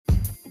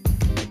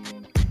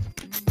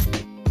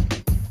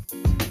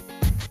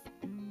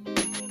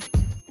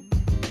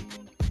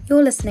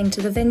You're listening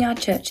to the Vineyard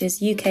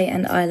Church's UK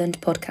and Ireland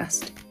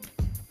podcast.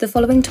 The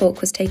following talk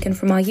was taken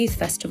from our youth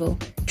festival,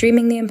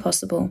 Dreaming the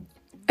Impossible,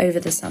 over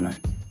the summer.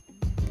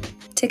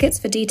 Tickets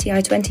for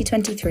DTI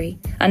 2023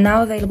 are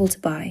now available to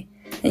buy,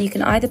 and you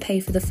can either pay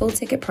for the full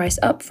ticket price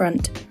up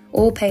front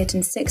or pay it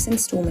in 6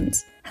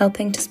 instalments,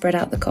 helping to spread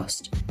out the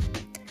cost.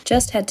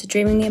 Just head to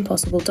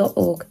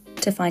dreamingtheimpossible.org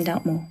to find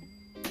out more.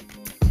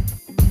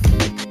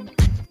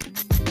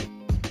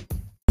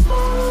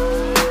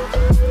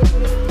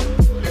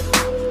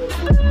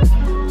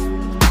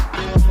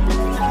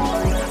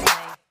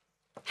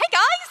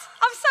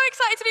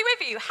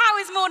 How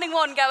is morning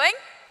one going?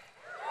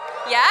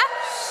 Yeah?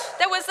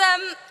 There was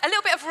a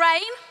little bit of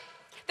rain.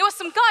 There were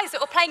some guys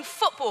that were playing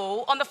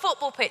football on the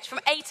football pitch from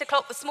 8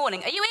 o'clock this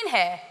morning. Are you in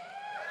here?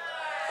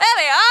 There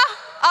they are.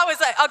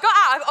 I got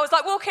out, I was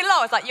like walking along.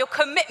 I was like, your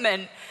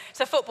commitment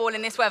to football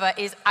in this weather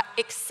is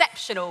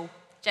exceptional.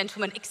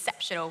 Gentlemen,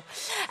 exceptional.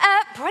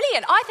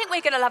 Brilliant. I think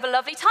we're going to have a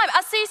lovely time.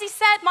 As Susie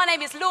said, my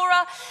name is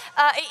Laura.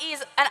 It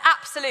is an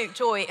absolute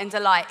joy and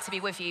delight to be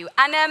with you.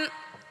 And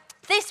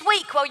this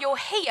week, while you're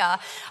here,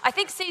 I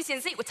think Susie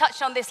and Zeke were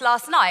touching on this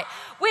last night.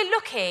 We're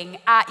looking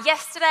at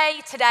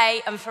yesterday,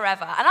 today, and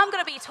forever. And I'm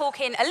going to be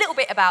talking a little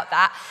bit about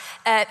that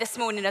this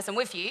morning as I'm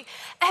with you.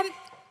 And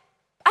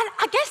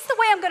I guess the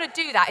way I'm going to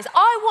do that is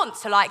I want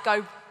to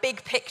go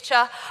big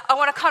picture. I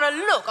want to kind of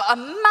look at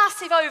a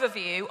massive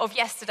overview of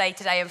yesterday,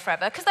 today, and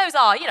forever, because those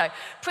are,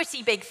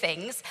 pretty big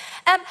things.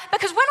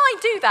 Because when I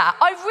do that,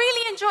 I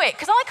really enjoy it,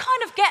 because I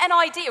kind of get an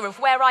idea of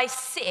where I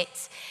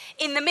sit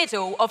in the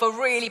middle of a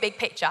really big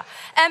picture.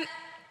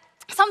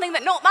 Something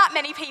that not that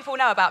many people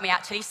know about me,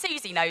 actually.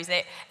 Susie knows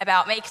it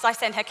about me, because I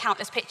send her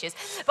countless pictures.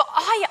 But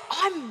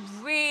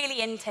I'm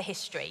really into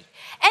history.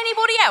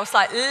 Anybody else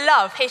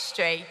love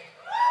history?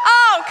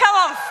 Oh, come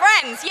on,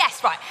 friends.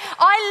 Yes, right.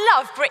 I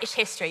love British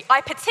history.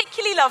 I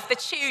particularly love the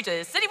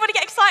Tudors. Does anybody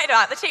get excited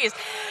about the Tudors?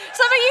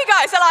 Some of you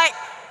guys are like,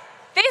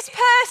 this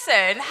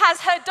person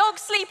has her dog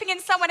sleeping in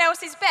someone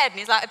else's bed and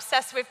is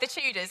obsessed with the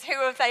Tudors. Who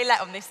have they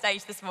let on this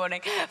stage this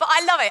morning? But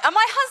I love it. And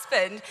my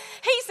husband,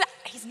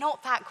 he's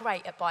not that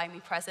great at buying me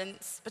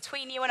presents.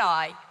 Between you and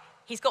I,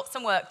 he's got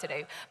some work to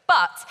do.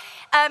 But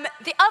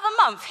the other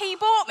month, he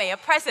bought me a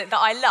present that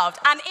I loved,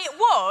 and it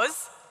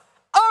was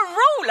a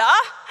ruler.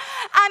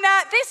 And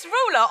this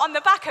ruler on the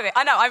back of it,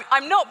 I know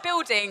I'm not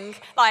building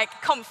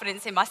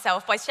confidence in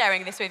myself by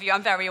sharing this with you,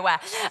 I'm very aware.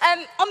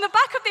 On the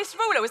back of this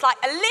ruler was a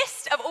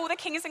list of all the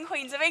kings and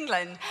queens of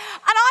England. And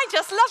I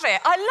just love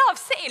it. I love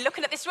sitting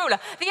looking at this ruler.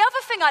 The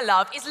other thing I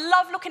love is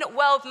looking at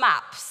world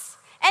maps.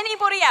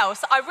 Anybody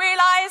else? I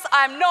realise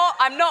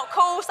I'm not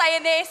cool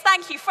saying this.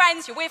 Thank you,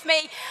 friends, you're with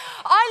me.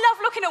 I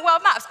love looking at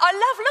world maps. I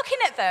love looking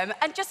at them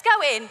and just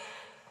going,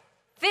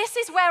 this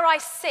is where I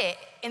sit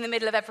in the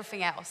middle of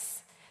everything else.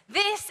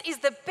 This is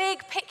the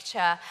big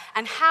picture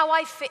and how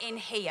I fit in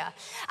here.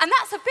 And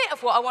that's a bit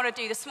of what I want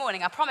to do this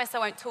morning. I promise I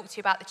won't talk to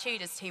you about the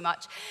Tudors too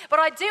much. But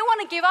I do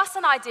want to give us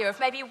an idea of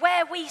maybe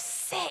where we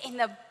sit in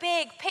the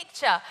big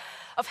picture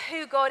of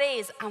who God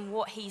is and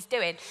what he's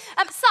doing.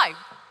 So,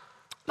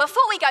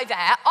 before we go there,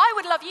 I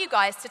would love you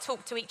guys to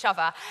talk to each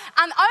other.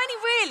 And I only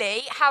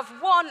really have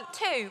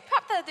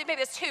perhaps maybe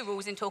there's 2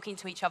 rules in talking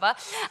to each other.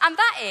 And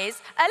that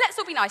is, let's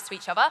all be nice to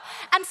each other.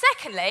 And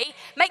secondly,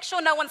 make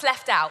sure no one's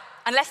left out,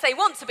 unless they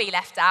want to be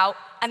left out,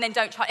 and then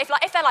don't try. If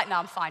they're no,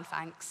 I'm fine,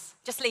 thanks.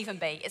 Just leave them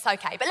be, it's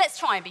okay. But let's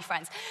try and be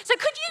friends. So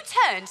could you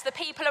turn to the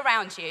people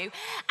around you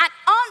and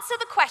answer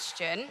the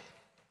question,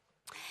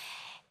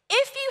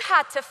 if you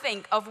had to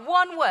think of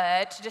one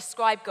word to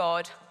describe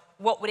God,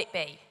 what would it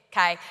be?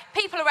 Okay,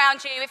 people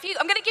around you,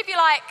 I'm going to give you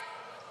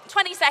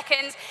 20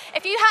 seconds.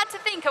 If you had to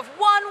think of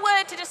one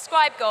word to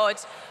describe God,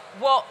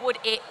 what would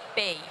it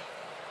be?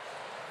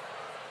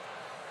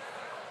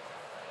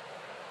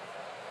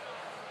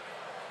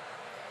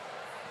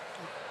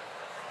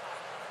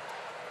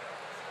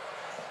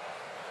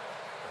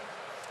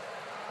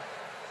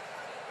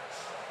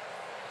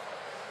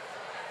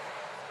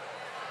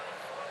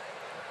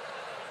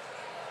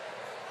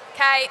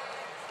 Okay.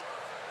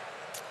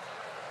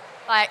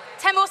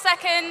 10 more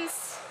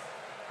seconds.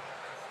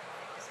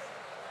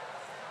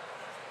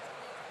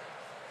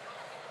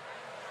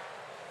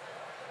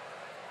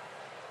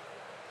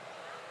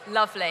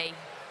 Lovely.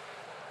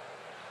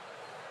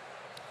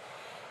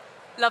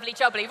 Lovely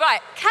jubbly.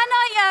 Right, can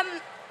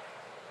I,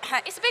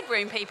 it's a big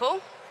room, people,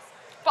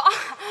 but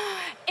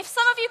if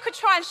some of you could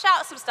try and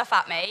shout some stuff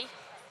at me,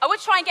 I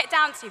would try and get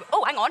down to,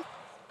 oh, hang on.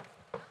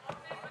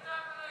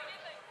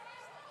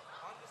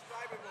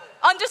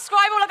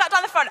 Undescribable, I got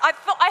down the front. I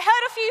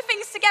heard a few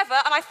things together,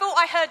 and I thought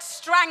I heard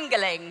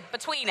strangling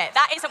between it.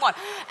 That isn't one.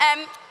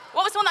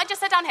 What was the one that I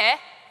just said down here?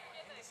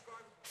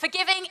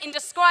 Forgiving,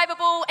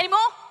 indescribable. Any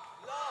more?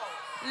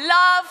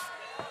 Love.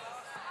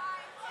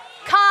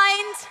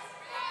 Kind.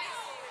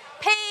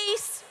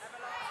 Peace.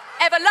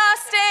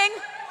 Everlasting.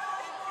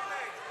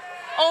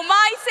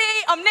 Almighty.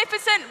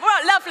 Omnipotent.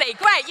 Right, lovely.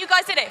 Great. You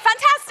guys did it.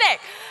 Fantastic.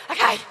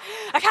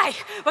 Okay.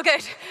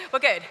 We're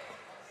good.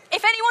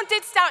 If anyone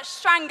did start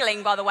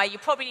strangling, by the way, you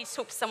probably need to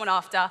talk to someone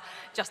after.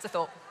 Just a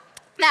thought.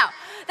 Now,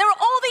 there are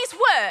all these use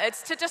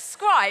words to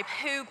describe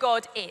who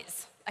God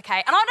is.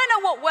 Okay, and I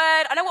don't know what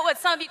word, I know what word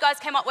some of you guys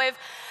came up with.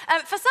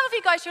 For some of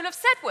you guys, you'll have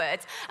said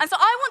words. And so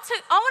I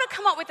want to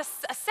come up with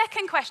a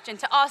second question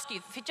to ask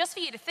you, just for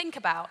you to think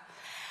about.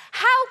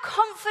 How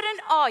confident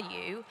are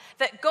you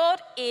that God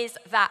is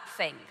that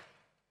thing?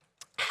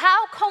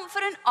 How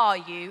confident are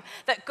you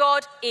that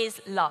God is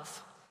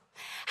love?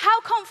 How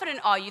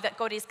confident are you that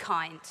God is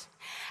kind?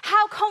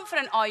 How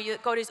confident are you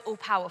that God is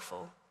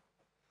all-powerful?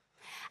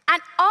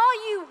 And are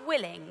you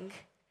willing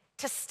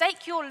to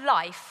stake your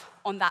life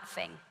on that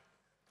thing?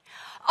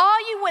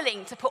 Are you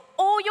willing to put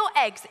all your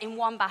eggs in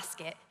one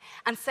basket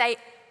and say,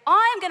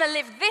 I'm going to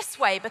live this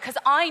way because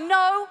I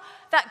know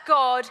that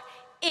God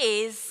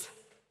is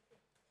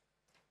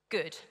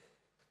good?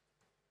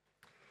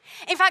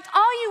 In fact,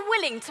 are you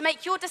willing to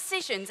make your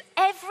decisions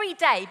every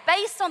day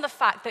based on the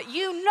fact that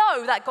you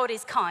know that God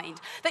is kind,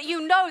 that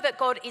you know that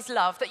God is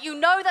love, that you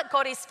know that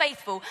God is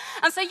faithful,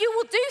 and so you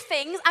will do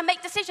things and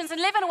make decisions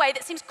and live in a way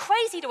that seems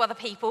crazy to other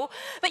people,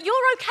 but you're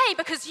okay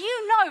because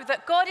you know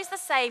that God is the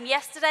same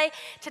yesterday,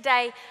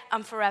 today,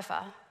 and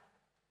forever?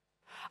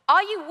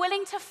 Are you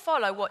willing to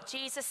follow what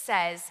Jesus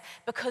says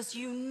because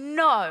you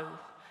know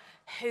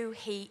who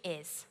he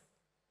is?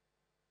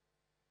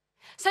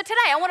 So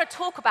today I want to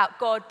talk about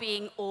God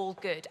being all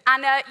good.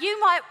 And you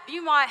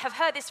might have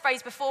heard this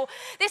phrase before,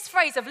 this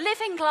phrase of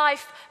living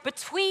life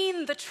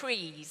between the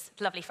trees.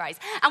 Lovely phrase.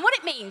 And what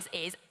it means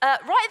is,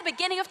 right at the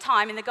beginning of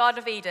time in the Garden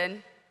of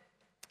Eden,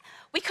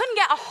 we couldn't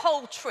get a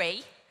whole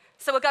tree,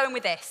 so we're going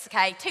with this,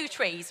 okay? 2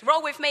 trees.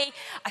 Roll with me.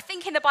 I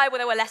think in the Bible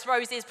there were less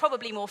roses,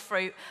 probably more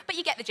fruit, but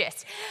you get the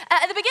gist.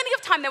 At the beginning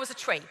of time there was a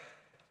tree,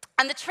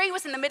 and the tree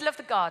was in the middle of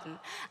the garden,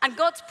 and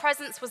God's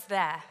presence was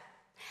there,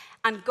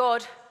 and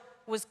God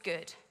was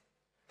good.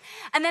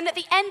 And then at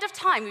the end of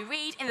time, we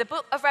read in the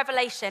book of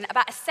Revelation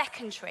about a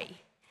second tree,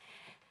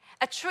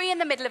 a tree in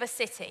the middle of a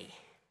city,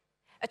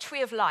 a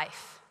tree of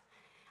life.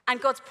 And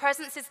God's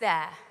presence is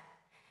there,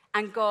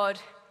 and God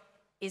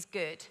is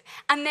good.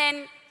 And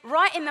then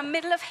right in the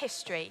middle of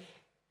history,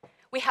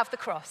 we have the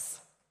cross.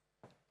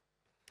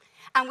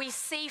 And we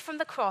see from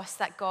the cross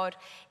that God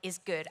is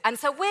good. And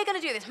so we're going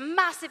to do this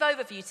massive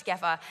overview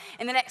together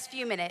in the next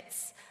few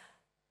minutes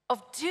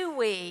of, do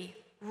we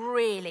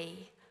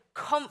really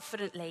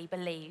confidently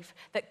believe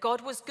that God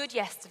was good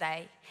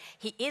yesterday,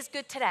 he is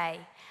good today,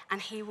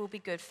 and he will be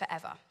good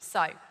forever?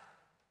 So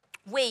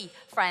we,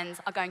 friends,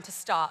 are going to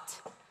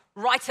start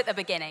right at the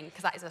beginning,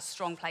 because that is a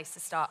strong place to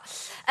start.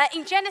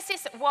 In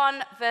Genesis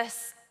 1,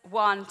 verse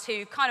 1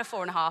 to kind of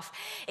 4.5,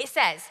 it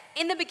says,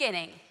 in the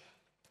beginning,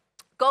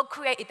 God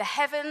created the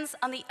heavens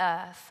and the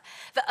earth.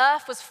 The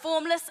earth was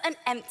formless and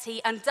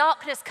empty, and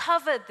darkness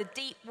covered the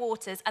deep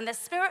waters, and the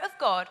Spirit of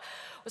God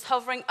was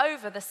hovering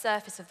over the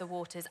surface of the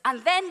waters.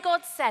 And then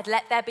God said,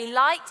 let there be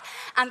light,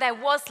 and there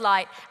was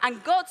light.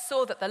 And God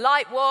saw that the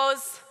light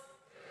was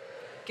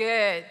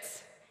good.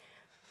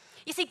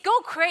 You see,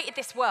 God created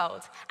this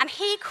world, and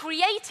he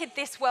created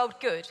this world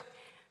good.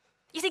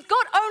 You see,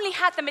 God only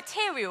had the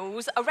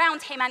materials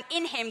around him and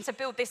in him to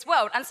build this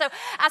world. And so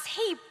as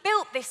he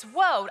built this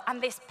world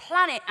and this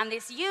planet and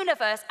this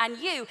universe and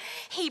you,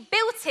 he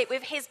built it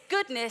with his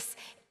goodness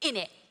in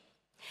it,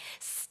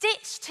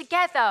 stitched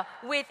together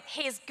with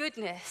his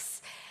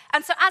goodness.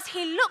 And so as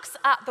he looks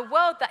at the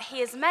world that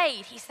he has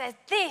made, he says,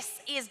 this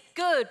is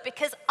good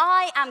because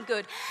I am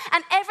good.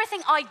 And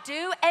everything I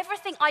do,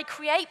 everything I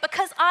create,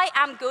 because I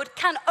am good,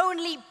 can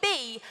only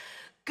be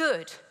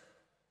good.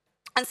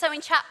 And so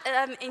in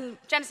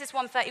Genesis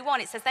 1:31,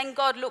 it says, then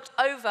God looked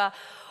over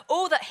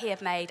all that he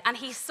had made, and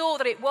he saw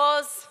that it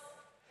was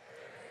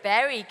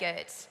very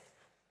good.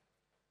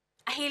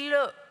 And he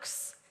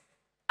looks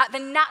at the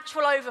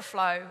natural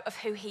overflow of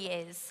who he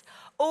is,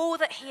 all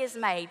that he has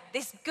made.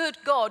 This good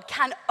God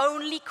can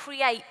only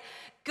create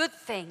good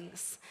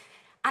things.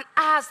 And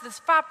as the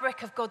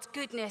fabric of God's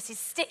goodness is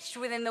stitched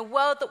within the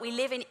world that we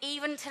live in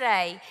even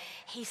today,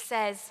 he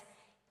says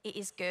it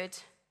is good.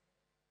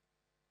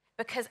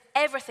 Because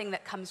everything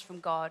that comes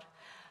from God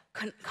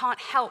can't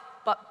help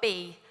but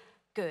be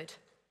good.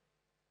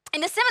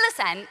 In a similar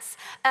sense,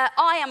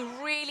 I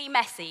am really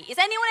messy. Is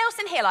anyone else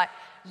in here like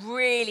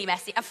really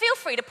messy? And feel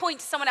free to point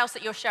to someone else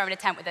that you're sharing a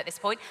tent with at this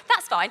point.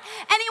 That's fine.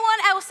 Anyone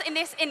else in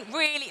this in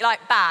really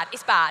like bad?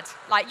 It's bad.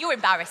 Like you're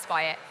embarrassed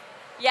by it.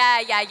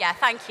 Yeah.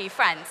 Thank you,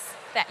 friends.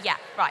 Yeah,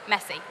 right,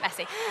 messy.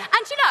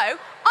 And you know,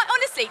 I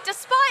honestly,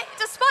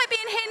 despite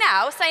being here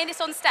now, saying this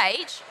on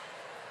stage,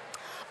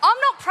 I'm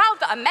not proud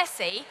that I'm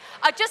messy.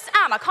 I just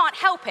am. I can't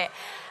help it.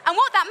 And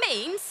what that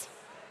means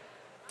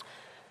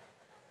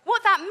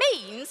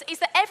is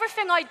that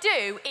everything I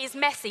do is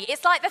messy.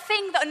 It's like the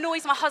thing that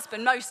annoys my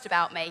husband most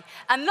about me.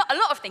 And a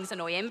lot of things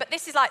annoy him, but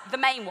this is like the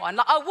main one.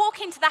 Like I'll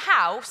walk into the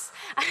house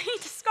and he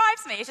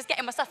describes me as just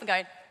getting my stuff and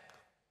going,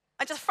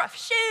 and just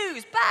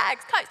shoes,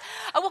 bags, coats.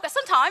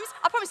 Sometimes,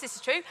 I promise this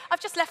is true, I've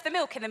just left the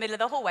milk in the middle of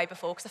the hallway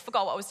before because I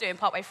forgot what I was doing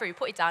partway through,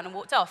 put it down and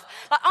walked off.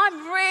 Like,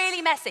 I'm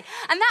really messy.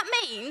 And that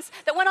means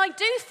that when I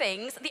do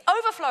things, the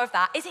overflow of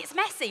that is it's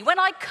messy. When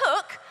I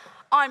cook,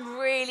 I'm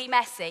really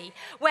messy.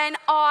 When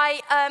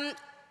I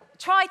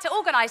try to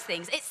organize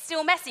things, it's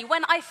still messy.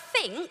 When I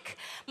think,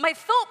 my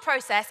thought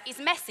process is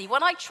messy.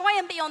 When I try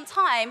and be on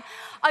time,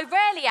 I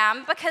rarely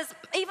am because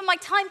even my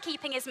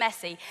timekeeping is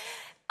messy.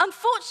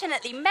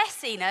 Unfortunately,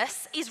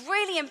 messiness is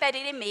really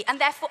embedded in me,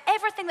 and therefore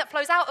everything that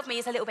flows out of me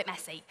is a little bit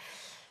messy.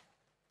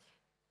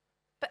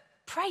 But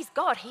praise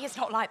God, he is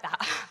not like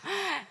that.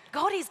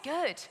 God is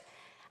good.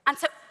 And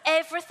so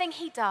everything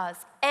he does,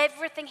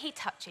 everything he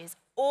touches,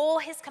 all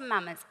his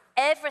commandments,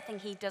 everything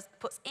he does,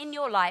 puts in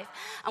your life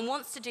and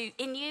wants to do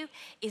in you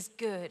is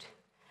good.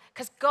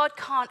 Because God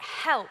can't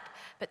help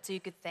but do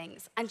good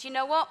things. And you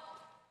know what?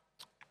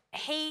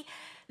 He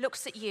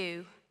looks at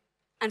you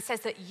and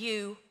says that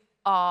you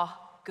are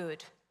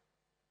good.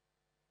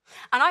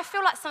 And I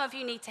feel like some of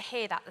you need to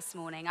hear that this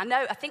morning.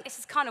 I think this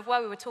is kind of why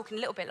we were talking a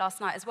little bit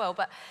last night as well,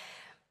 but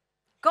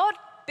God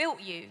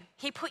built you.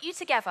 He put you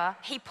together.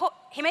 He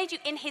made you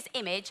in his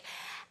image,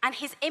 and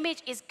his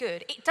image is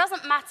good. It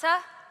doesn't matter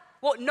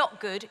what not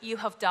good you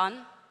have done,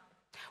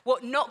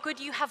 what not good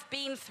you have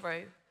been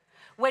through.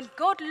 When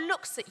God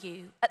looks at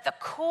you, at the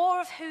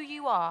core of who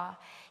you are,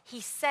 he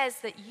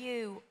says that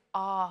you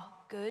are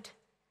good.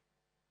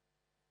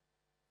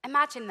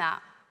 Imagine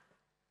that.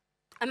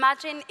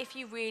 Imagine if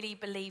you really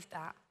believed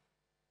that.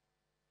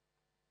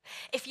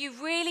 If you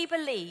really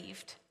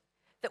believed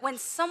that when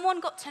someone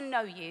got to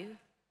know you,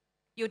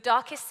 your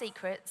darkest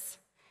secrets,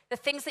 the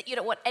things that you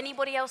don't want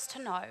anybody else to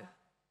know,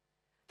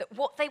 that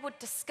what they would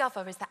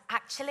discover is that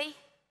actually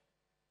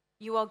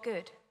you are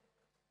good.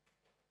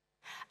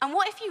 And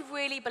what if you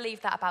really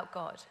believe that about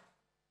God?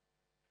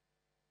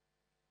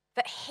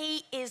 That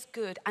he is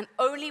good and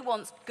only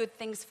wants good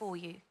things for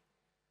you.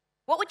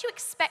 What would you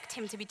expect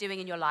him to be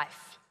doing in your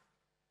life?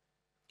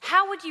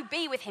 How would you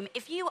be with him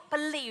if you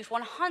believed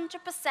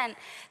 100%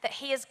 that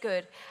he is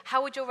good?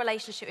 How would your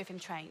relationship with him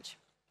change?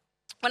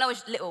 When I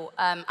was little,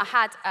 I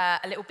had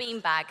a little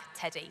beanbag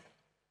teddy.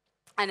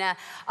 And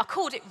I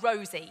called it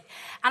Rosie.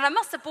 And I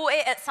must have bought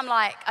it at some,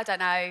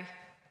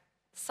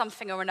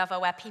 something or another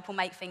where people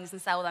make things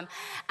and sell them.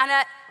 And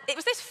it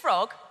was this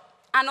frog,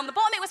 and on the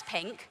bottom it was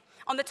pink.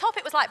 On the top,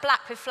 it was like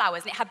black with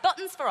flowers, and it had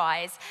buttons for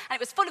eyes, and it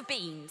was full of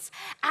beans.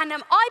 And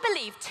I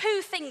believed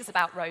two things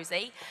about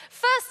Rosie.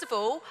 First of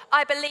all,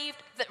 I believed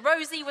that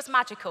Rosie was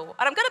magical.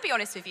 And I'm going to be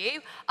honest with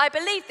you, I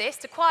believed this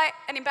to quite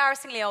an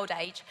embarrassingly old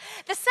age.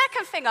 The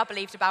second thing I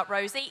believed about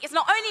Rosie is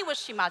not only was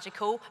she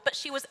magical, but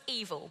she was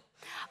evil.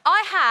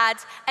 I had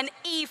an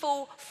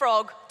evil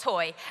frog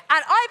toy,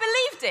 and I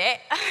believed it.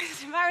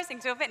 It's embarrassing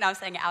to admit now I'm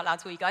saying it out loud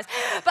to all you guys.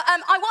 But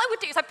what I would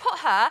do is I'd put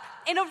her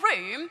in a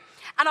room,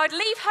 and I'd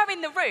leave her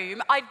in the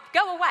room, I'd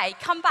go away,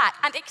 come back,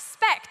 and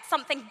expect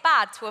something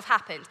bad to have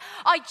happened.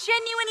 I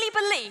genuinely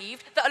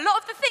believed that a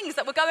lot of the things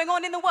that were going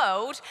on in the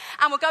world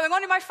and were going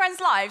on in my friends'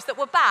 lives that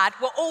were bad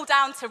were all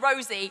down to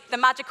Rosie, the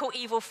magical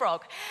evil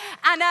frog.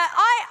 And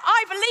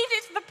I believed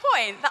it to the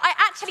point that I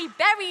actually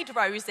buried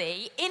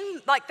Rosie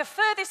in the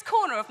furthest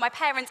corner of my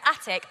parents'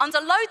 attic under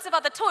loads of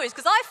other toys,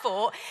 because I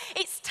thought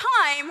it's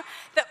time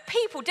that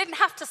people didn't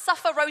have to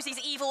suffer Rosie's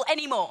evil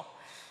anymore.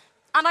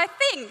 And I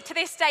think to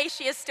this day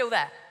she is still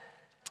there.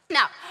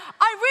 Now,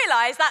 I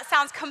realise that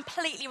sounds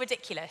completely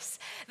ridiculous,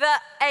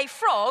 that a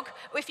frog,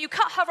 if you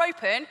cut her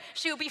open,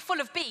 she will be full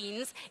of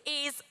beans,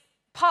 is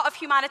part of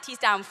humanity's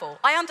downfall.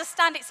 I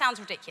understand it sounds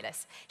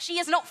ridiculous. She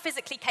is not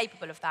physically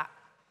capable of that.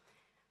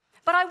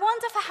 But I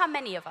wonder for how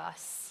many of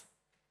us,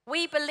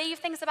 we believe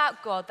things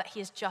about God that he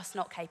is just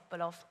not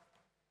capable of.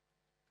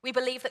 We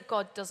believe that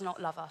God does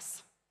not love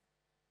us.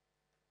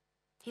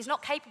 He's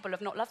not capable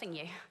of not loving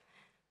you.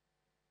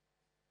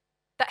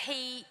 That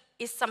he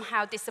is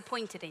somehow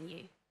disappointed in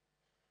you.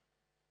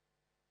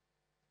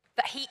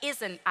 That he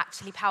isn't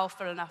actually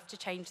powerful enough to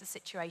change the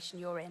situation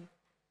you're in.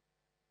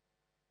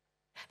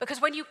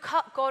 Because when you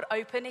cut God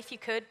open, if you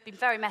could, be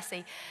very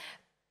messy,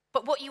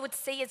 but what you would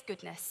see is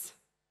goodness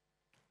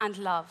and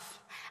love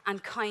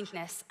and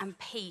kindness and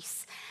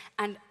peace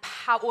and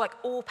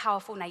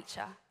all-powerful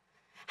nature.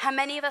 How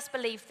many of us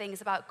believe things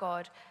about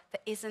God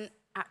that isn't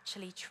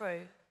actually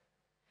true?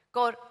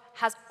 God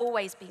has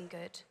always been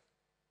good.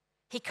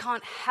 He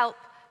can't help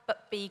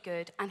but be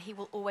good, and he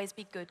will always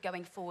be good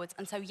going forwards.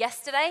 And so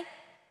yesterday,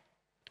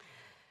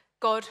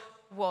 God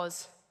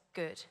was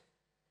good.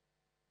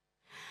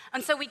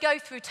 And so we go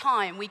through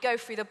time, we go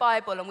through the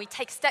Bible, and we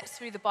take steps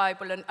through the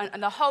Bible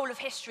and the whole of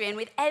history, and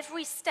with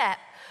every step,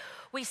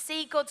 we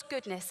see God's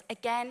goodness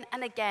again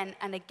and again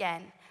and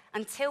again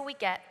until we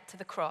get to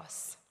the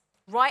cross,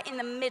 right in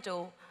the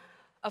middle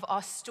of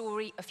our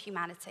story of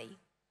humanity.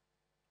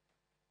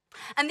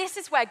 And this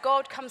is where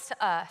God comes to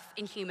earth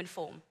in human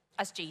form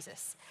as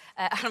Jesus.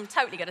 And I'm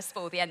totally going to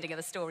spoil the ending of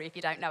the story if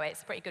you don't know it.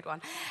 It's a pretty good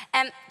one.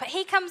 But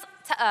he comes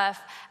to earth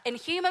in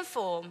human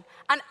form,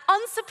 and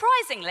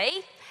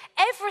unsurprisingly,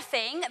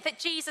 everything that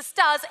Jesus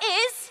does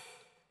is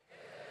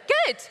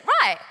good,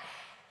 right?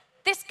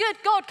 This good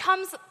God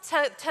comes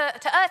to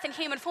earth in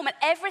human form, and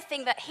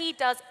everything that he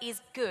does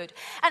is good.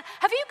 And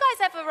have you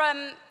guys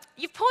ever,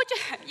 you've poured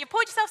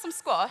yourself some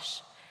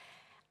squash,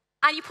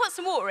 and you put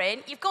some water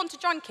in, you've gone to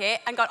drink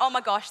it and gone, oh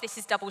my gosh, this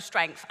is double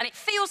strength. And it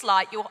feels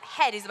like your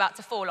head is about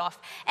to fall off.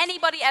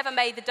 Anybody ever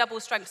made the double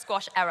strength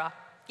squash error?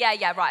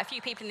 Yeah, right, a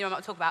few people in the room know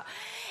what I'm talking about.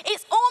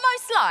 It's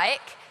almost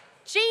like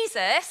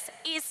Jesus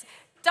is,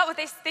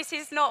 this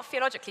is not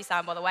theologically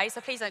sound, by the way, so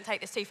please don't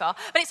take this too far,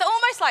 but it's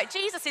almost like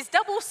Jesus is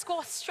double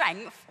squash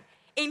strength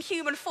in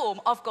human form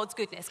of God's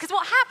goodness. Because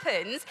what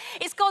happens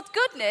is God's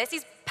goodness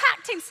is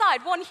packed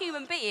inside one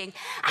human being,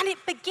 and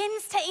it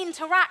begins to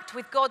interact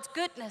with God's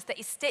goodness that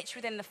is stitched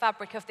within the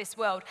fabric of this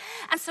world.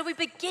 And so we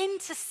begin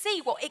to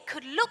see what it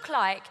could look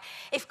like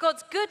if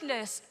God's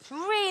goodness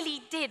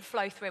really did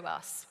flow through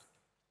us.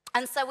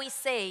 And so we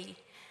see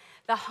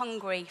the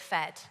hungry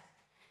fed.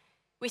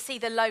 We see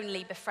the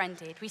lonely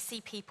befriended. We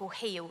see people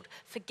healed,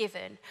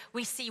 forgiven.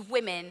 We see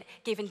women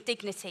given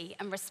dignity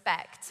and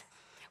respect.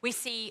 We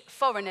see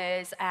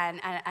foreigners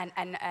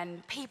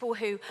and people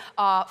who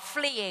are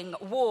fleeing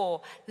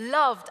war,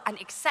 loved and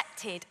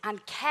accepted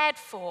and cared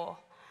for.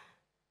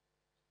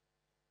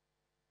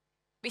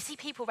 We see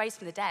people raised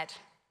from the dead.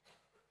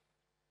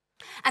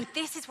 And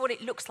this is what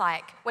it looks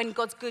like when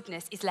God's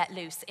goodness is let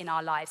loose in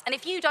our lives. And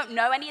if you don't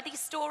know any of these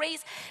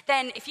stories,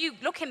 then if you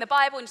look in the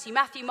Bible and you see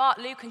Matthew, Mark,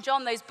 Luke, and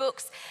John, those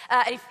books,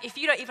 if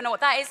you don't even know what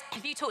that is,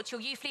 if you talk to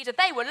your youth leader,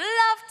 they would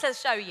love to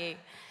show you.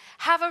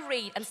 Have a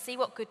read and see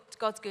what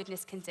God's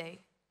goodness can do.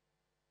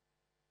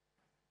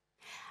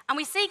 And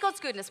we see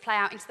God's goodness play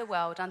out into the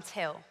world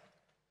until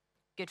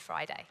Good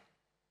Friday.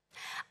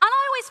 And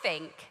I always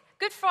think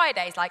Good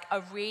Friday is like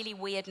a really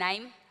weird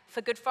name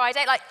for Good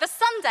Friday. Like the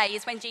Sunday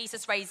is when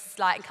Jesus raises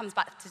light and comes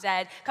back from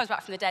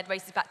the dead,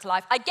 raises back to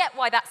life. I get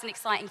why that's an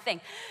exciting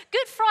thing.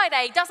 Good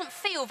Friday doesn't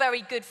feel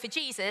very good for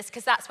Jesus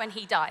because that's when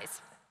he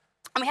dies.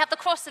 And we have the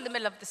cross in the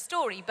middle of the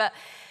story, but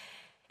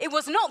it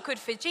was not good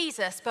for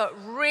Jesus, but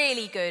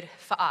really good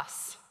for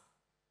us.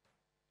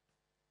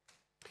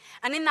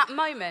 And in that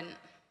moment,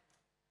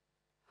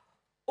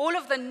 all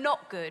of the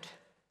not good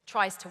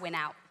tries to win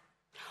out.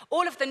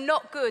 All of the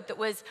not good that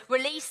was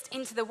released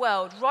into the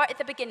world right at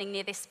the beginning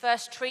near this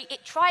first tree,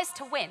 it tries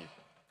to win.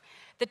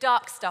 The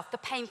dark stuff, the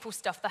painful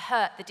stuff, the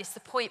hurt, the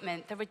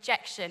disappointment, the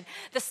rejection,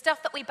 the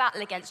stuff that we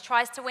battle against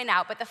tries to win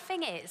out. But the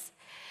thing is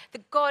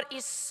that God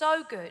is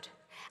so good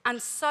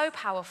and so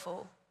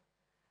powerful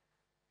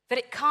that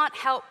it can't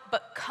help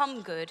but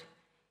come good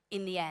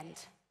in the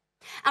end.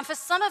 And for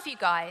some of you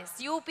guys,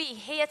 you'll be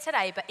here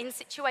today, but in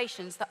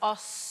situations that are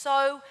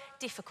so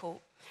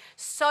difficult,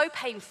 so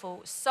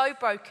painful, so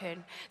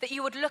broken, that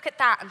you would look at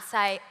that and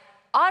say,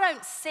 I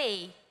don't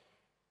see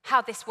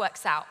how this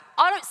works out.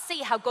 I don't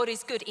see how God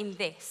is good in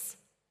this.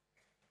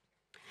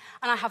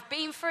 And I have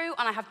been through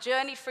and I have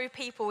journeyed through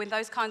people in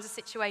those kinds of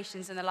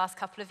situations in the last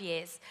couple of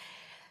years.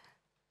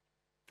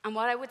 And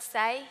what I would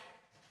say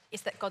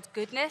is that God's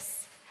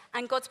goodness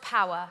and God's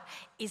power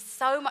is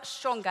so much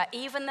stronger,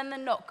 even than the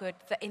not good,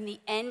 that in the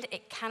end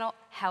it cannot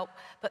help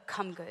but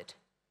come good.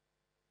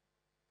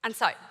 And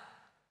so,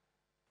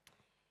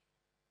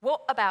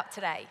 what about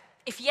today?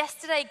 If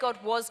yesterday God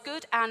was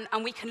good and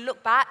we can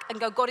look back and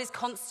go, God is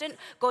constant,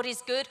 God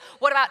is good,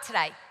 what about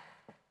today?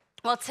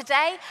 Well,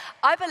 today,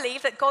 I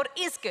believe that God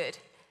is good.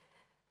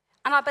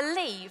 And I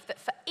believe that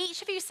for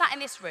each of you sat in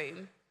this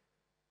room,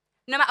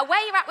 no matter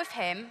where you're at with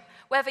him,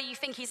 whether you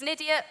think he's an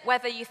idiot,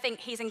 whether you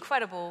think he's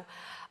incredible,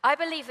 I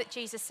believe that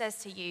Jesus says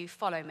to you,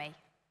 follow me.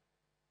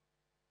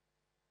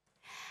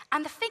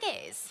 And the thing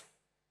is,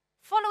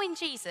 following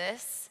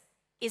Jesus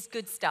is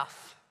good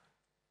stuff.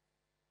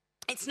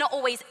 It's not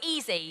always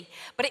easy,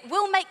 but it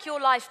will make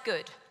your life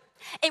good.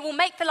 It will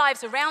make the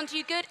lives around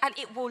you good, and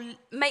it will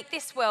make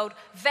this world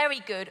very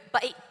good,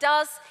 but it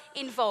does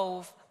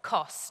involve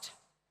cost.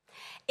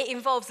 It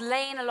involves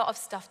laying a lot of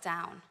stuff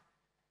down.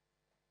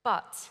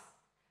 But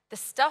the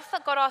stuff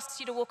that God asks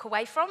you to walk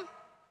away from,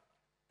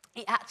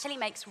 it actually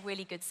makes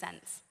really good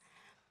sense.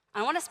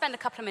 And I want to spend a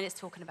couple of minutes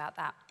talking about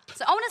that.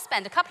 So I want to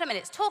spend a couple of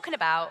minutes talking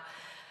about,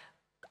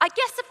 I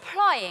guess,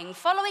 applying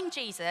following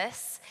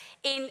Jesus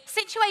in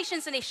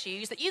situations and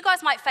issues that you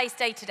guys might face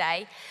day to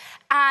day,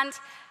 and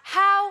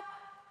how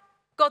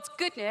God's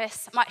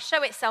goodness might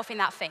show itself in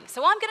that thing.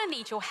 So I'm going to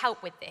need your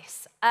help with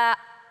this.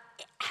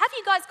 Have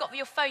you guys got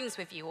your phones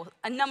with you, or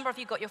a number of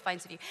you got your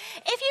phones with you?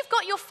 If you've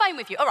got your phone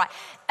with you, all right,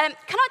 can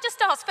I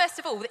just ask, first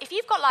of all, if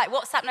you've got like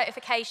WhatsApp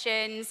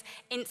notifications,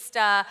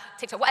 Insta,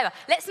 TikTok, whatever,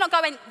 let's not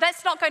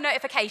go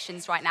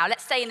notifications right now,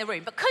 let's stay in the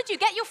room. But could you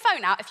get your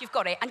phone out if you've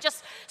got it and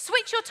just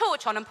switch your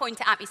torch on and point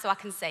it at me so I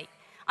can see?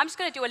 I'm just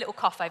going to do a little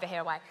cough over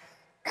here away.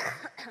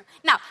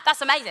 Now,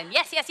 that's amazing.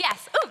 Yes.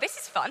 Oh, this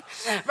is fun.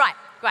 Right,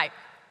 great.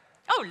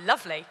 Oh,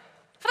 lovely.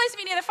 For those of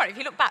you near the front, if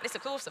you look back, this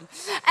looks awesome.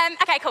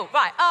 Okay, cool,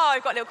 right. Oh,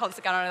 we've got a little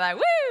concert going on there.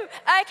 Woo!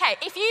 Okay,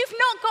 if you've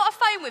not got a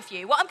phone with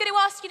you, what I'm going to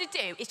ask you to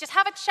do is just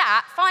have a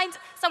chat, find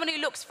someone who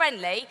looks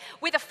friendly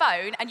with a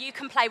phone, and you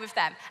can play with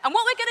them. And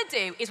what we're going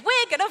to do is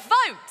we're going to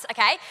vote,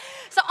 okay?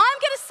 So I'm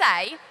going to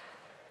say,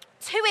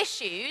 two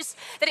issues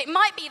that it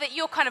might be that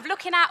you're kind of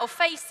looking at or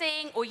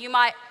facing, or you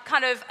might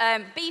kind of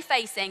be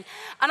facing.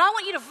 And I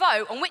want you to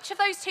vote on which of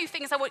those two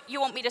things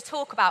you want me to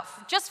talk about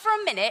just for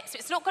a minute. So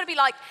it's not going to be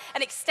like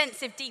an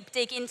extensive deep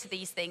dig into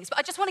these things, but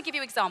I just want to give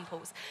you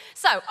examples.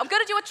 So I'm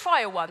going to do a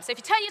trial one. So if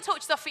you turn your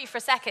torches off for you for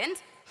a second,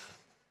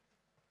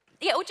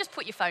 yeah, or just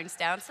put your phones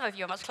down. Some of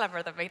you are much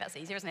cleverer than me. That's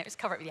easier, isn't it? Just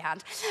cover it with your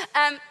hand.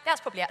 That's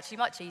probably actually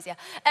much easier.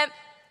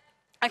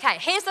 Okay,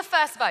 here's the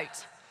first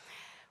vote.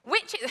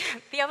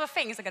 The other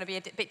things are going to be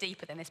a bit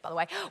deeper than this, by the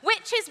way.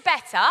 Which is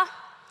better,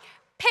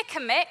 pick a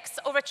mix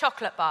or a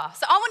chocolate bar?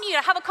 So I want you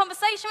to have a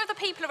conversation with the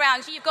people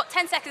around you. You've got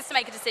 10 seconds to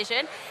make a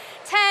decision.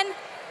 10,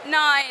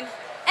 9,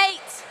 8,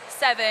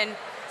 7,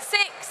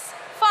 6,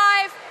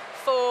 5,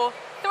 4,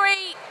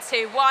 3,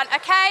 2, 1.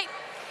 Okay?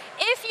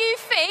 If you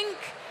think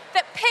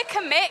that pick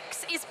a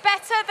mix is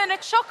better than a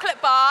chocolate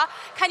bar,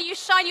 can you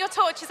shine your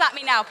torches at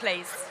me now,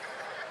 please?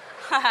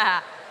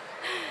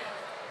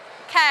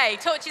 Okay,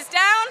 torches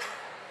down.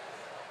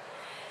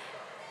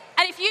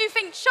 And if you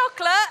think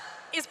chocolate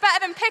is better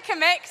than pick a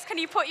mix, can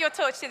you put your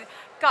torches in?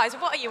 Guys,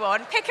 what are you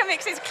on? Pick a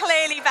mix is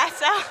clearly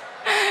better.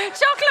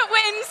 Chocolate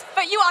wins,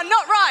 but you are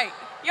not right.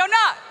 You're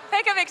not.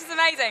 Pick a mix is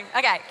amazing.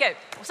 Okay, good.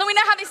 So we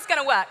know how this is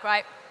going to work,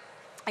 right?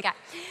 Okay.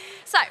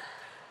 So,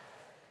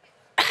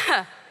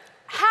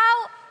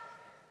 how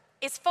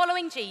is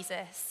following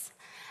Jesus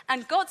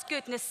and God's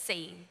goodness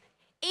seen,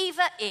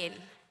 either in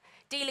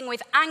dealing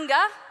with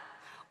anger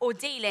or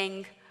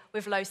dealing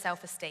with low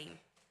self-esteem?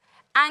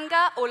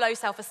 Anger or low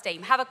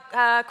self-esteem? Have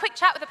a quick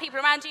chat with the people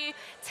around you.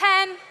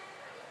 10,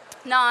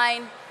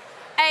 9,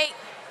 8,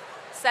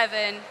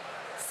 7,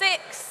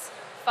 6,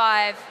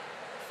 5,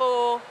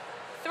 4,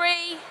 3,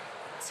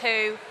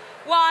 2,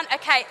 1.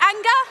 Okay,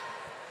 anger.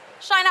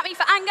 Shine at me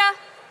for anger.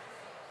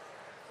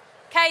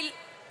 Okay,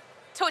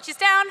 torches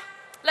down.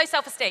 Low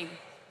self-esteem.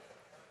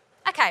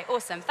 Okay,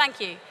 awesome, thank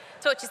you.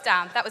 Torches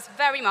down, that was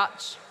very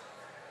much.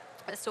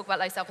 Let's talk about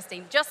low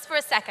self-esteem just for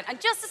a second. And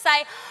just to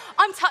say,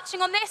 I'm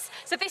touching on this,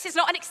 so this is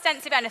not an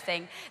extensive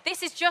anything.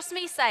 This is just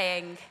me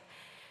saying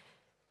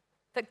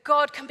that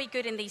God can be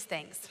good in these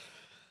things.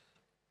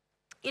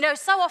 You know,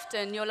 so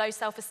often your low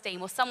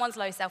self-esteem or someone's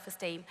low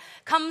self-esteem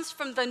comes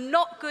from the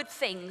not good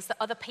things that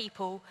other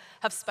people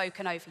have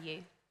spoken over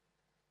you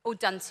or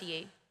done to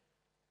you.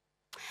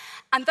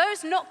 And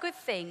those not good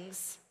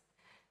things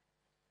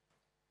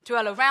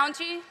dwell around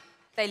you,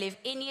 they live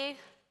in you,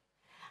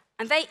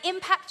 and they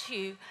impact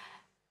you,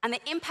 and they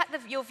impact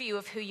your view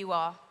of who you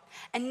are,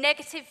 a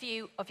negative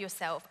view of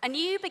yourself. And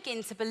you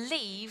begin to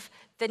believe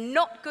the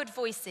not good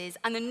voices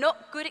and the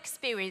not good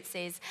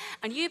experiences,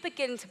 and you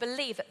begin to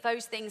believe that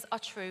those things are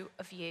true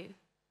of you.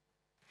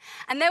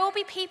 And there will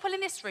be people in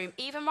this room,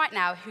 even right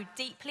now, who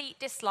deeply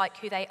dislike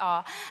who they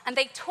are, and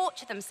they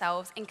torture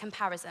themselves in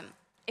comparison.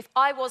 If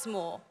I was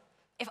more,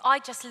 if I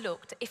just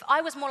looked, if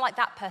I was more like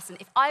that person,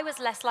 if I was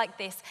less like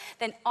this,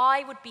 then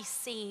I would be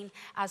seen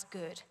as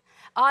good.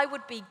 I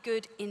would be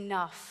good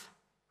enough.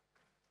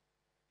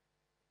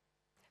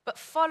 But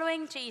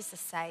following Jesus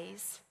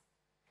says,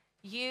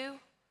 you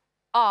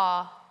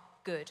are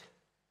good.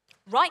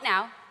 Right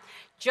now,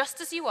 just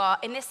as you are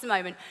in this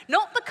moment,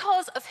 not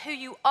because of who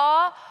you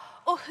are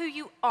or who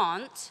you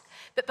aren't,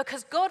 but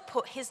because God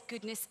put his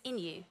goodness in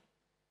you.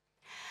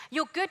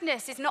 Your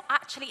goodness is not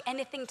actually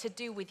anything to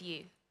do with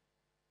you.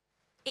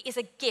 It is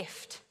a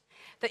gift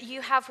that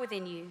you have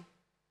within you.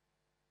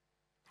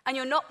 And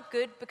you're not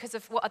good because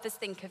of what others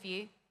think of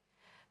you,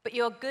 but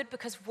you're good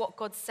because of what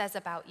God says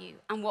about you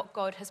and what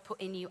God has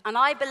put in you. And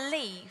I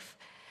believe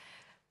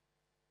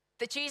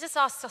that Jesus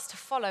asks us to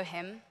follow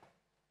him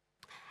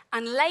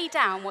and lay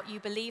down what you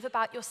believe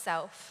about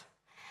yourself,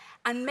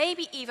 and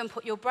maybe even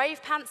put your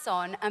brave pants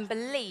on and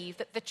believe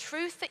that the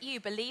truth that you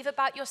believe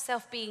about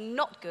yourself being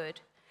not good,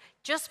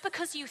 just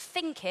because you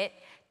think it,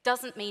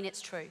 doesn't mean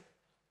it's true.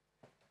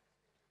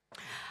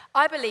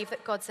 I believe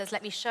that God says,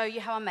 let me show you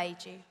how I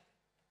made you.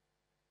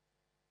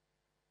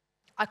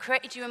 I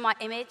created you in my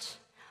image.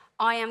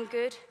 I am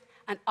good,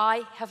 and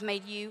I have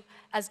made you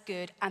as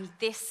good. And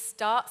this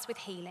starts with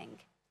healing.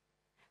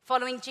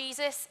 Following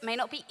Jesus may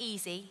not be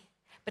easy,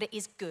 but it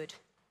is good.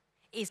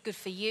 It is good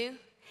for you,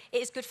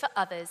 it is good for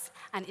others,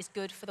 and it is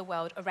good for the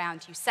world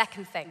around you.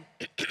 Second thing,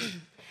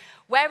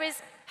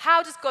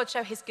 how does God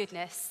show his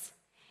goodness?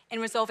 In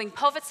resolving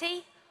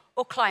poverty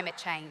or climate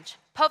change?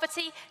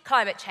 Poverty,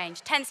 climate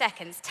change. 10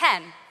 seconds.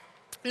 10,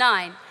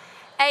 9,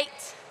 8,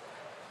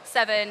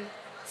 7,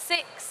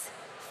 6,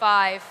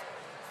 5,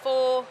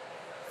 4,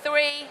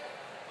 3,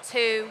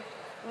 2,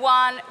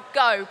 1,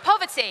 go.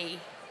 Poverty.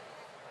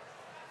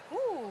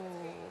 Ooh.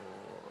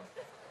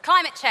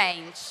 Climate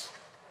change.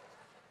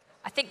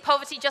 I think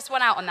poverty just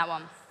went out on that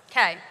one.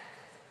 Okay.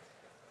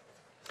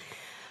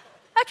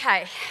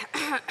 Okay.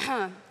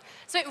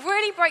 So it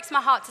really breaks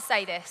my heart to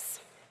say this.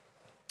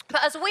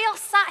 But as we are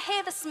sat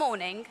here this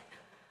morning,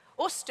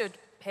 or stood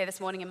here this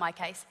morning in my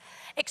case,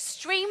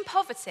 extreme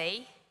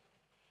poverty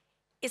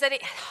is at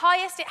its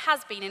highest it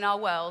has been in our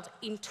world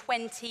in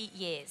 20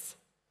 years.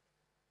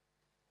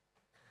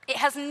 It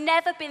has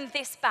never been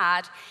this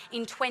bad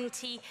in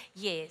 20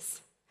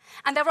 years.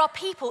 And there are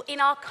people in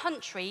our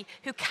country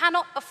who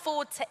cannot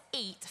afford to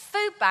eat.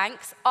 Food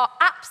banks are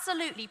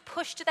absolutely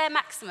pushed to their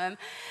maximum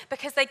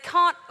because they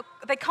can't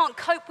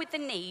cope with the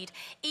need,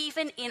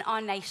 even in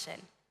our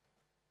nation.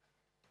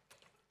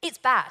 It's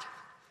bad.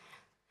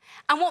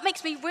 And what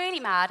makes me really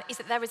mad is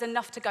that there is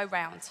enough to go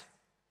round.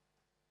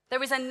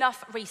 There is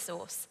enough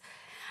resource.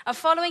 And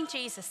following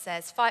Jesus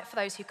says, fight for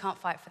those who can't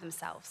fight for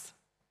themselves.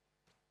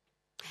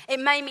 It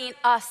may mean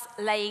us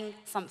laying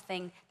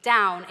something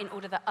down in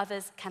order that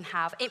others can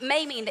have. It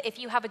may mean that if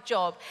you have a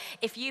job,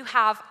 if you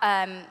have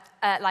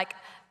like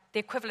the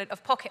equivalent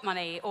of pocket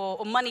money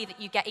or money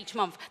that you get each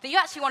month, that you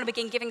actually want to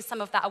begin giving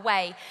some of that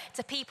away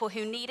to people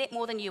who need it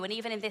more than you, and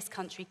even in this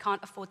country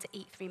can't afford to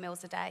eat 3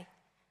 meals a day.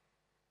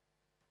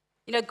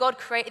 You know, God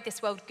created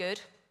this world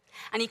good,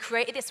 and he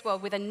created this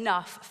world with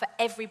enough for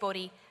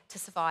everybody to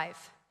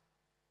survive,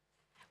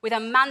 with a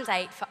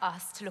mandate for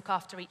us to look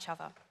after each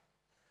other.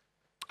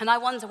 And I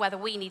wonder whether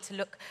we need to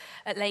look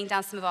at laying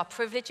down some of our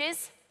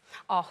privileges,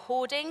 our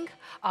hoarding,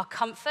 our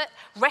comfort,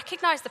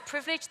 recognize the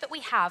privilege that we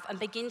have, and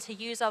begin to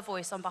use our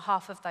voice on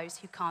behalf of those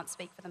who can't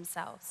speak for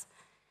themselves.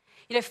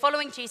 You know,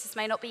 following Jesus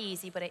may not be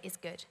easy, but it is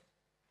good.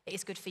 It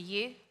is good for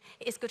you,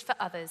 it is good for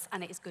others,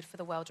 and it is good for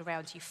the world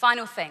around you.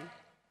 Final thing.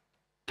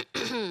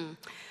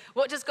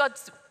 What does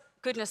God's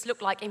goodness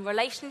look like in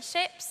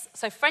relationships?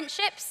 So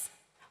friendships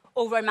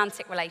or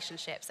romantic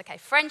relationships? Okay,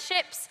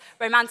 friendships,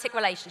 romantic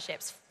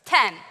relationships.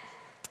 10,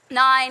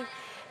 9,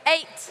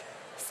 8,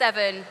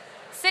 7,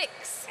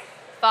 6,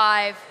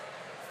 5,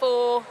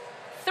 4,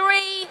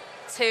 3,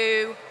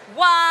 2,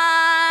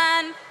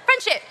 1.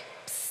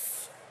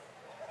 Friendships.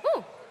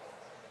 Ooh.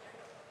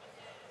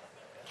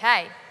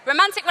 Okay,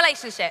 romantic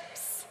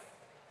relationships.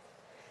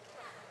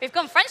 We've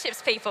gone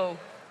friendships, people.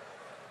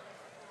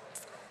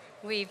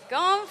 We've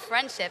gone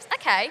friendships.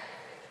 Okay,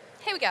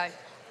 here we go.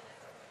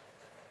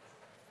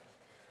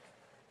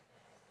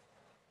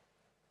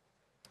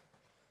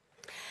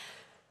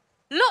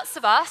 Lots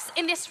of us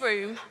in this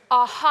room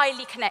are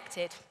highly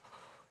connected.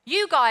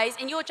 You guys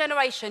in your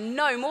generation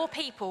know more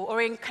people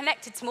or are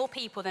connected to more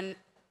people than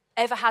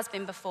ever has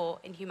been before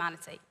in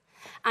humanity.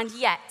 And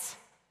yet,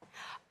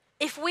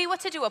 if we were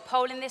to do a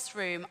poll in this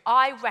room,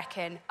 I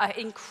reckon an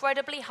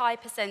incredibly high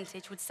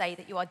percentage would say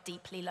that you are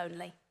deeply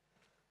lonely.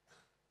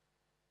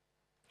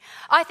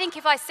 I think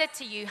if I said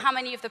to you, how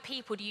many of the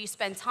people do you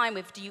spend time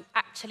with do you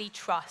actually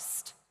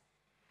trust?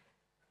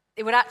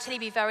 It would actually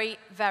be very,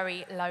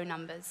 very low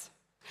numbers.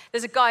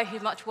 There's a guy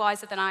who's much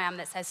wiser than I am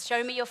that says,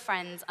 show me your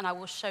friends and I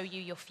will show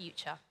you your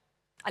future.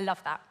 I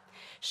love that.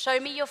 Show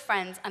me your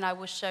friends and I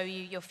will show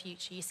you your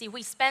future. You see,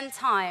 we spend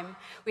time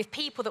with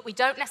people that we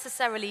don't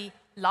necessarily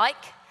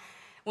like,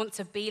 want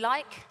to be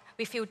like.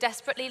 We feel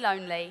desperately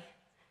lonely.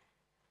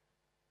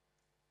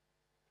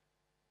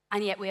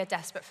 And yet we are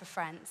desperate for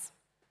friends.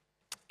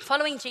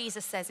 Following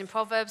Jesus says in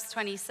Proverbs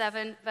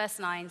 27, verse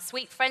 9,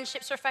 sweet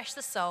friendships refresh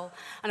the soul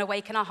and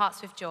awaken our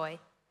hearts with joy.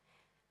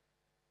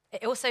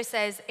 It also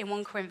says in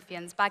 1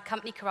 Corinthians, bad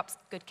company corrupts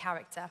good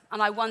character.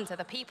 And I wonder,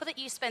 the people that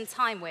you spend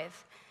time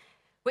with,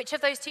 which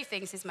of those two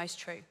things is most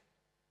true?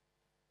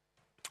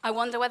 I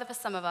wonder whether for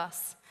some of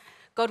us,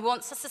 God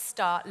wants us to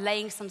start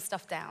laying some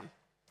stuff down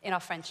in our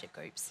friendship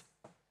groups,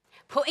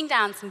 putting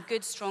down some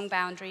good, strong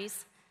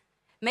boundaries,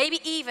 maybe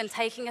even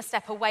taking a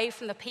step away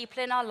from the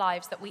people in our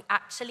lives that we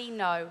actually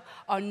know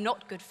are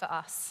not good for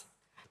us.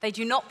 They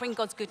do not bring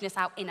God's goodness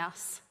out in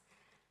us.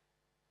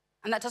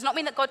 And that does not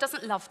mean that God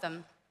doesn't love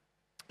them,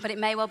 but it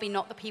may well be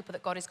not the people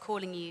that God is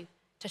calling you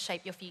to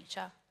shape your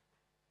future.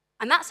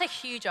 And that's a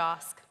huge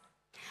ask.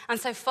 And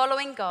so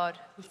following God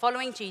and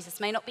following Jesus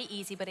may not be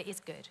easy, but it is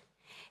good.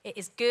 It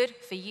is good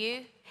for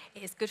you,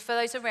 it is good for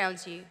those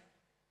around you,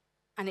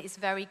 and it is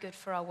very good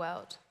for our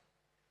world.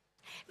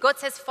 God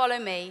says, follow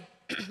me.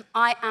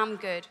 I am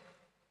good.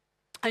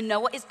 I know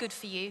what is good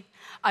for you.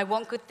 I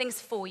want good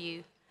things for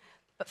you.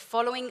 But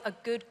following a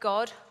good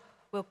God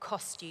will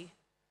cost you.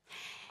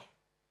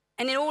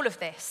 And in all of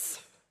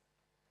this,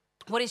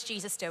 what is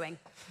Jesus doing?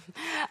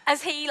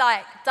 As he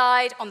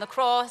died on the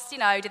cross,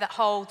 did that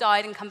whole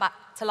died and come back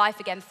to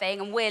life again thing,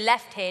 and we're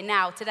left here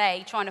now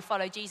today trying to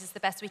follow Jesus the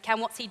best we can.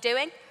 What's he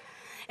doing?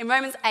 In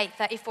Romans 8,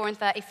 34 and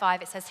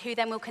 35, it says, who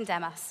then will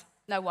condemn us?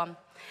 No one.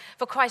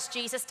 For Christ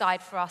Jesus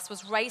died for us,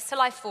 was raised to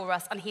life for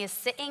us, and he is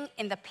sitting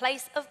in the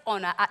place of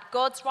honor at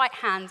God's right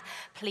hand,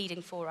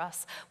 pleading for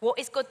us. What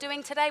is God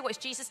doing today? What is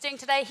Jesus doing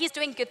today? He's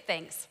doing good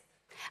things.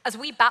 As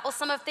we battle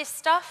some of this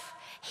stuff,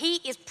 he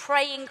is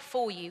praying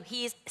for you.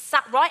 He is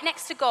sat right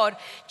next to God,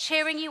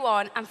 cheering you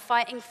on and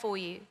fighting for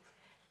you.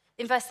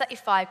 In verse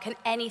 35, can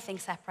anything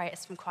separate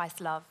us from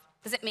Christ's love?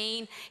 Does it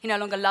mean he no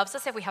longer loves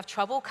us if we have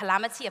trouble,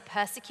 calamity, are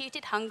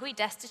persecuted, hungry,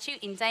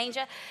 destitute, in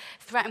danger,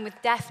 threatened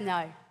with death?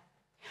 No.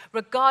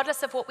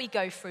 Regardless of what we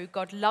go through,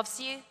 God loves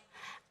you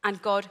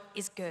and God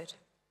is good.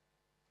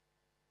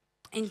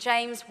 In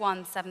James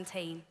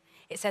 1:17,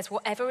 it says,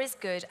 whatever is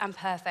good and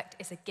perfect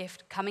is a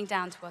gift coming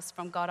down to us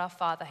from God our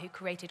Father, who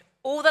created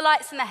all the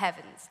lights in the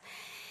heavens.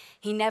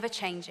 He never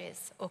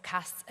changes or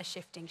casts a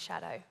shifting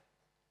shadow.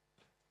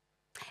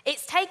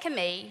 It's taken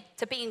me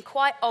to being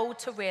quite old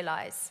to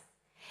realize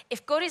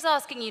If God is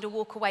asking you to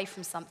walk away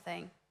from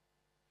something,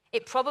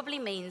 it probably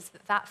means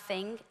that that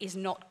thing is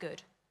not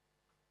good.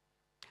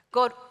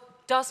 God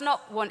does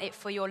not want it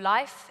for your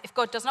life. If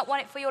God does not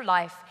want it for your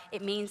life,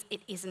 it means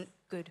it isn't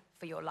good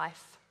for your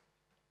life.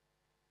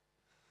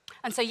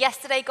 And so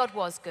yesterday, God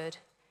was good.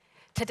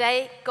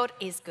 Today, God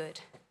is good.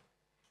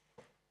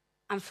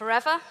 And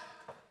forever,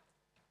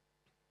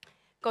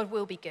 God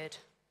will be good.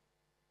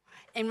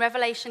 In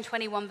Revelation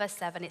 21, verse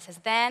 7, it says,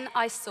 "Then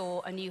I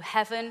saw a new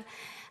heaven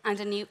and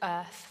a new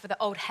earth, for the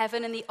old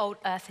heaven and the old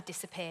earth had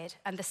disappeared,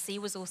 and the sea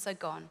was also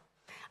gone.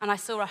 And I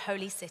saw a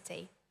holy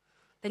city,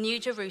 the new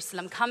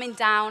Jerusalem, coming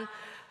down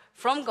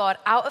from God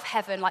out of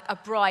heaven like a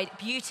bride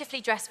beautifully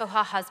dressed for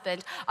her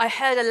husband. I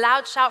heard a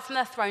loud shout from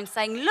the throne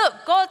saying,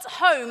 'Look, God's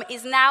home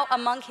is now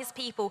among his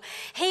people.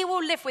 He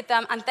will live with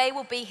them and they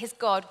will be his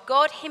God.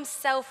 God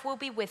himself will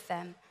be with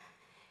them.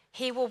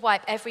 He will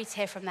wipe every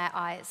tear from their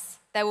eyes.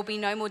 There will be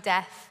no more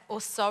death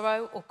or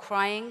sorrow or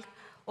crying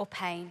or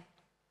pain.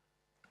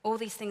 All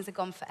these things are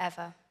gone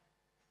forever.'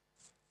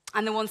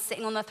 And the one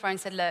sitting on the throne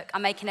said, 'Look,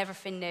 I'm making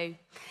everything new.'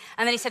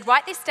 And then he said,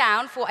 'Write this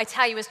down, for what I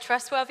tell you is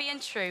trustworthy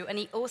and true.' And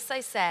he also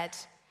said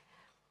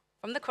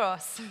from the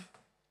cross,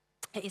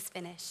 'It is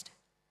finished.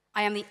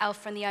 I am the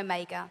Alpha and the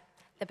Omega,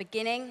 the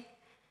beginning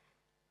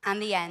and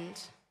the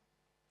end.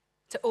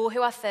 To all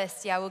who are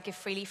thirsty, I will give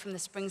freely from the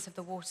springs of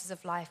the waters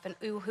of life. And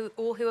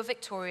all who are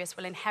victorious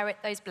will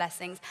inherit those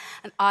blessings.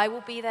 And I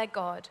will be their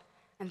God,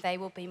 and they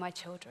will be my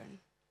children.'"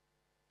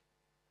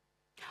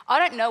 I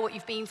don't know what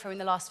you've been through in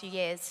the last few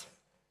years.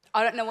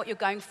 I don't know what you're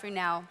going through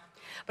now.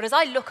 But as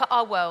I look at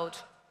our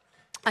world,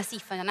 I see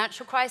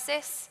financial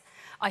crisis,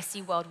 I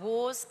see world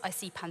wars, I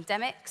see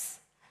pandemics,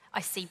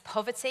 I see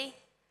poverty,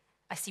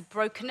 I see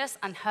brokenness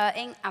and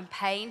hurting and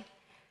pain.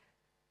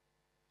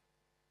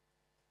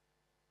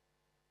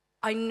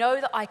 I know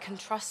that I can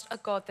trust a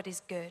God that is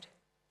good.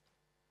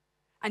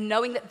 And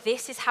knowing that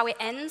this is how it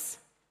ends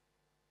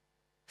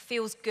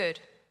feels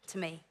good to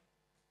me.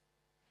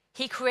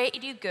 He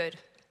created you good.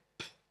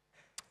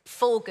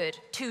 For good,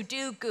 to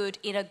do good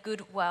in a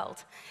good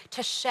world,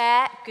 to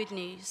share good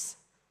news,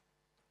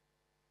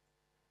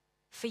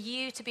 for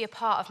you to be a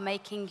part of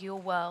making your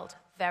world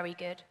very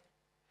good.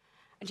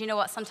 And you know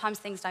what? Sometimes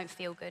things don't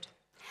feel good.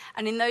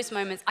 And in those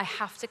moments, I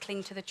have to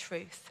cling to the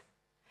truth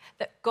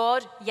that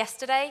God,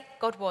 yesterday,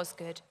 God was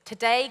good.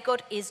 Today,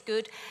 God is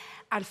good.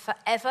 And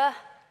forever,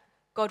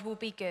 God will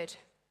be good.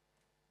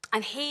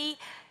 And he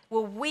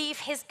will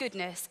weave his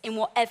goodness in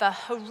whatever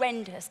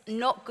horrendous,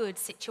 not good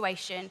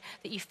situation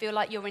that you feel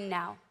like you're in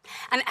now.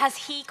 And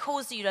as he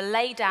calls you to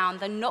lay down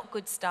the not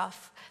good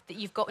stuff that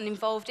you've gotten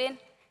involved in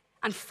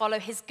and follow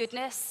his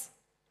goodness,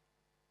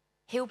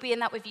 he'll be in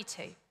that with you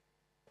too.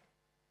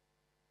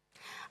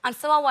 And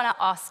so I want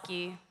to ask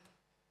you,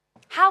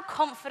 how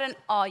confident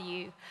are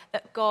you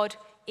that God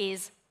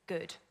is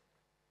good?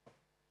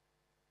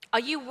 Are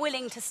you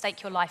willing to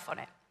stake your life on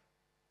it?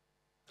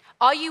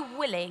 Are you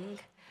willing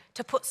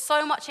to put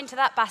so much into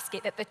that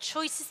basket that the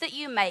choices that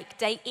you make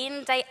day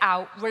in, day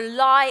out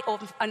rely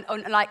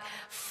on like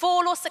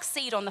fall or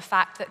succeed on the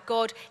fact that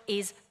God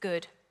is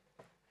good?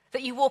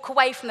 That you walk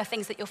away from the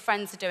things that your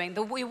friends are doing,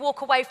 that you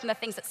walk away from the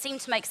things that seem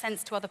to make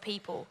sense to other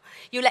people.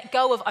 You let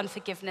go of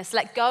unforgiveness,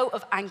 let go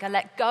of anger,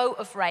 let go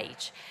of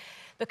rage,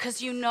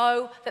 because you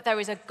know that there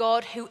is a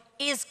God who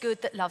is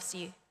good that loves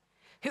you,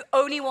 who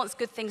only wants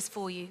good things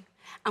for you,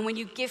 and when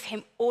you give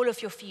him all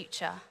of your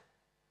future,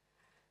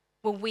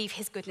 will weave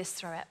his goodness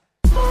through it.